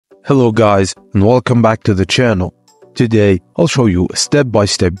Hello guys, and welcome back to the channel. Today I'll show you a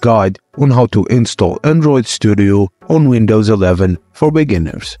step-by-step guide on how to install Android Studio on Windows 11 for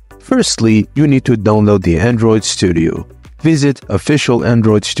beginners. Firstly, you need to download the Android Studio. Visit official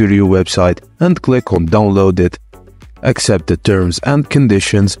Android Studio website and click on download it. Accept the terms and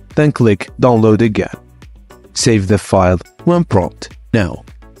conditions, then click download again. Save the file when prompt. Now,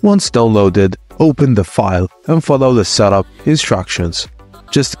 once downloaded, open the file and follow the setup instructions.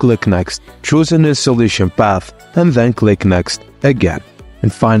 Just click next, choose an installation path, and then click next again.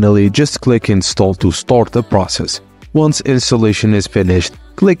 And finally, just click install to start the process. Once installation is finished,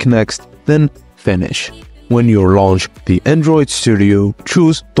 click next, then finish. When you launch the Android Studio,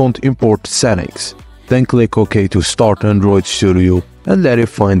 choose Don't Import Settings. Then click OK to start Android Studio and let it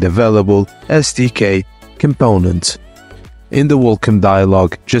find available SDK components. In the welcome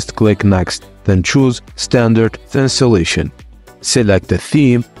dialog, just click next, then choose Standard Installation. Select a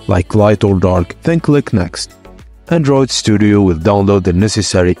theme like light or dark, then click next. Android Studio will download the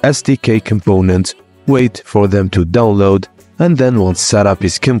necessary SDK components, wait for them to download, and then once setup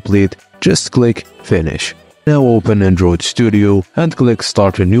is complete, just click Finish. Now open Android Studio and click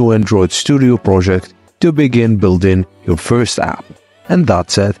Start a new Android Studio project to begin building your first app. And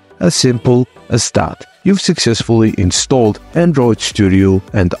that's it, as simple as that. You've successfully installed Android Studio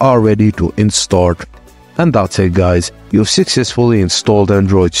and are ready to install. And that's it guys, you've successfully installed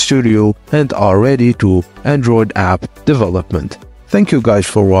Android Studio and are ready to Android app development. Thank you guys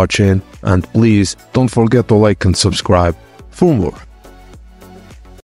for watching, and please don't forget to like and subscribe for more.